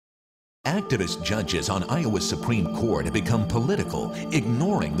Activist judges on Iowa's Supreme Court have become political,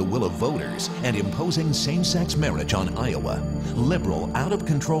 ignoring the will of voters and imposing same-sex marriage on Iowa. Liberal,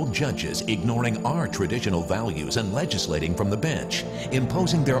 out-of-control judges ignoring our traditional values and legislating from the bench,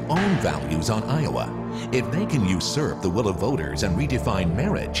 imposing their own values on Iowa. If they can usurp the will of voters and redefine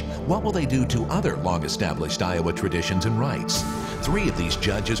marriage, what will they do to other long-established Iowa traditions and rights? 3 of these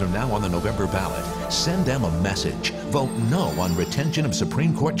judges are now on the November ballot. Send them a message. Vote no on retention of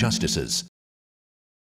Supreme Court justices.